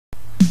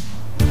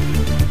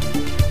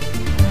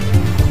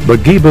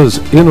Mageba's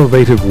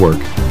innovative work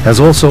has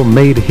also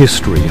made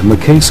history in the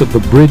case of the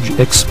bridge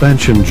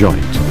expansion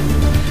joint.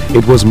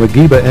 It was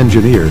Mageba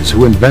engineers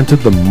who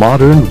invented the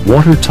modern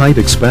watertight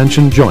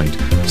expansion joint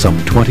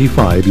some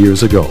 25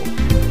 years ago.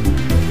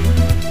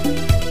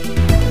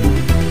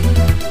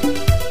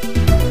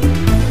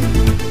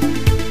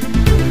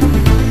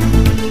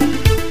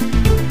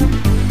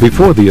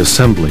 Before the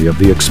assembly of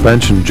the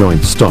expansion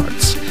joint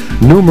starts,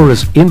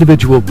 numerous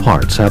individual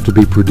parts have to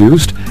be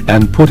produced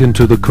and put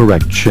into the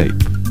correct shape.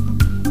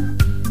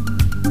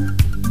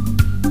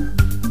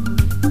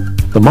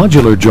 The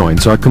modular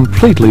joints are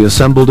completely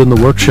assembled in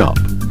the workshop.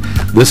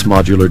 This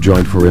modular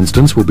joint, for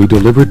instance, will be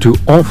delivered to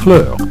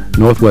Honfleur,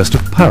 northwest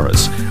of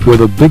Paris, where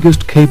the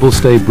biggest cable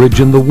stay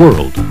bridge in the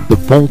world,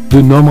 the Pont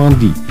de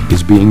Normandie,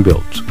 is being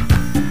built.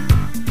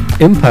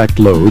 Impact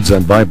loads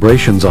and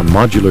vibrations on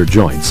modular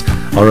joints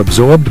are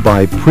absorbed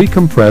by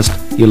pre-compressed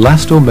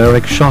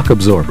elastomeric shock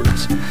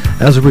absorbers.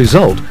 As a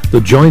result, the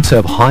joints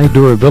have high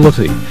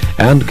durability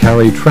and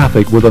carry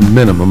traffic with a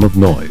minimum of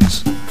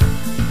noise.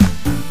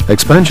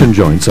 Expansion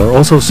joints are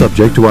also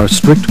subject to our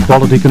strict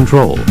quality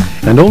control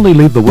and only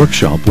leave the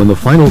workshop when the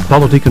final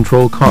quality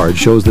control card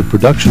shows that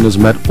production has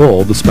met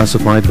all the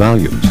specified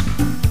values.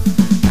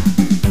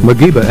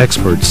 Mageba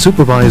experts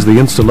supervise the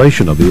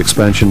installation of the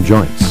expansion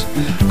joints.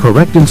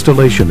 Correct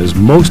installation is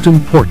most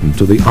important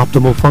to the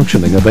optimal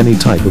functioning of any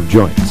type of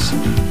joints.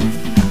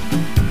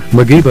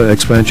 Mageba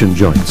expansion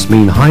joints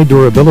mean high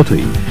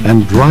durability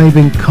and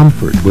driving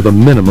comfort with a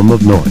minimum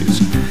of noise.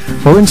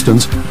 For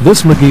instance,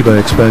 this Mageba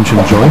expansion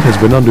joint has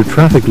been under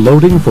traffic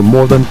loading for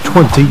more than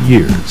 20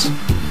 years.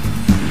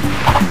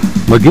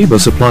 Mageba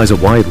supplies a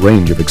wide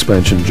range of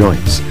expansion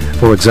joints.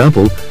 For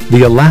example,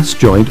 the Elast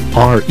joint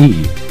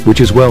RE,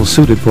 which is well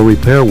suited for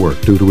repair work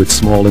due to its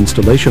small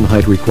installation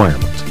height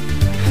requirement.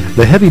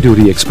 The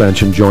heavy-duty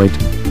expansion joint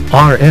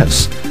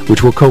RS,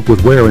 which will cope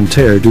with wear and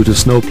tear due to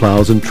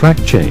snowplows and track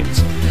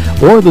chains.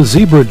 Or the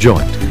Zebra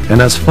joint,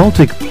 an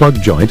asphaltic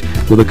plug joint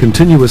with a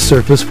continuous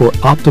surface for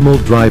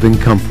optimal driving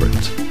comfort.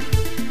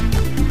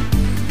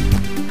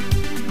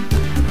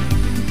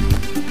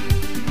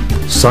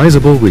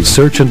 Sizable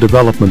research and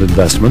development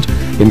investment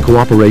in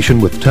cooperation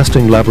with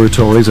testing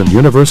laboratories and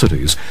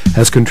universities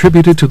has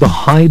contributed to the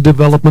high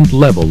development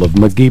level of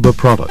Mageba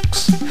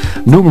products.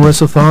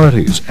 Numerous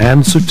authorities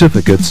and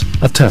certificates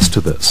attest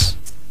to this.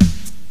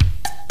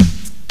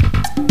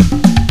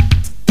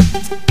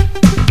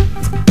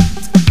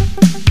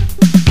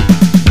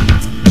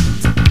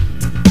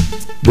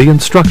 The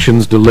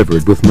instructions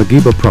delivered with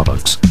Mageba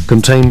products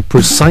contain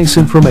precise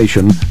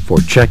information for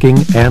checking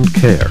and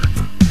care.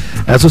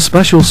 As a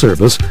special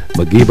service,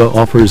 Mageba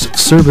offers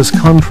service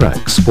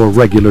contracts for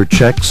regular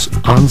checks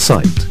on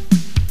site.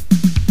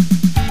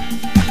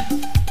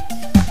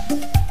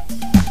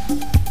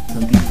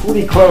 And be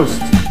fully closed.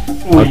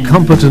 A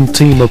competent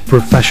team of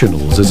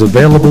professionals is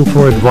available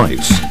for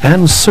advice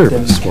and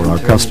service for our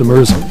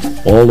customers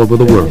all over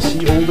the world. You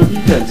see all the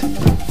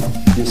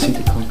details. You see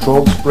the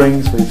control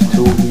springs with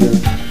two here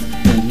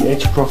in the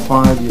edge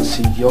profile. You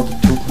see the other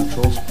two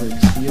control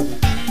springs here.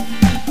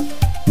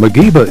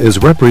 Mageba is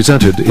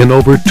represented in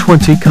over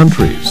 20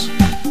 countries.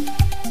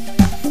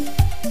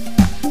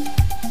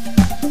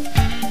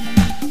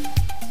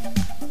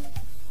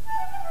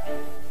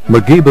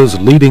 Mageba's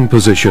leading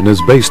position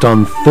is based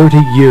on 30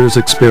 years'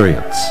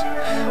 experience.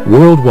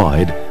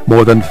 Worldwide,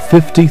 more than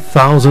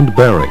 50,000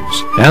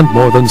 bearings and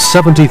more than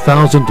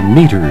 70,000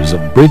 meters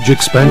of bridge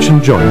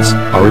expansion joints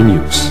are in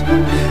use.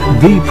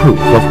 The proof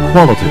of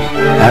quality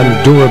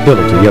and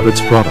durability of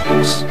its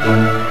products.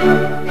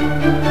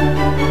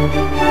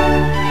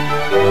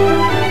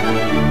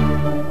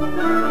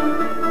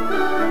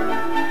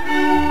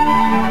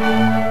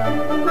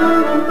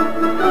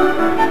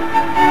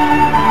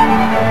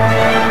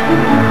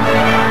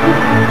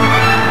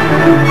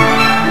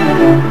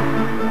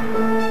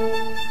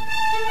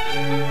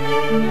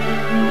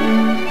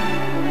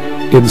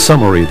 In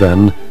summary,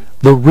 then,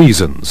 the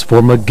reasons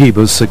for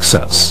Mageba's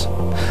success.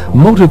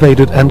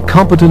 Motivated and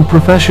competent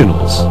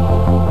professionals.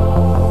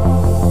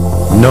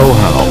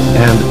 Know-how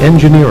and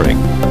engineering.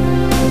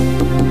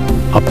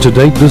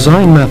 Up-to-date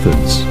design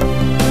methods.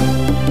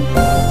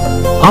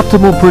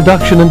 Optimal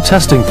production and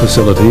testing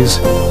facilities.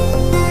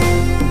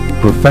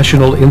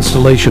 Professional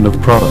installation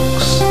of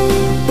products.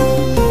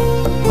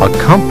 A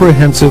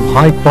comprehensive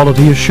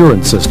high-quality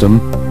assurance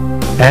system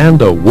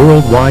and a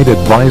worldwide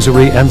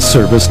advisory and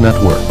service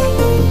network.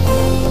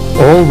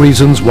 All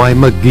reasons why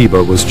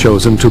Mageba was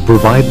chosen to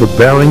provide the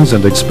bearings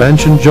and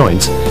expansion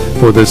joints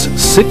for this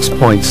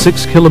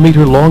 6.6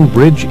 kilometer long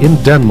bridge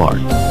in Denmark.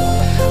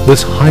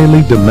 This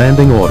highly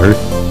demanding order,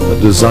 a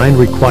design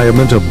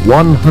requirement of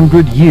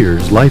 100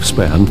 years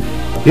lifespan,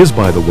 is,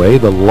 by the way,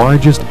 the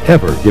largest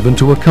ever given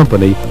to a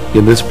company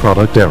in this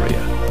product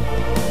area.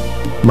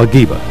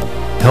 Mageba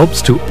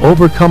helps to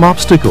overcome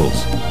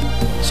obstacles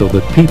so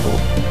that people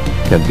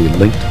can be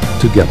linked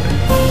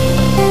together.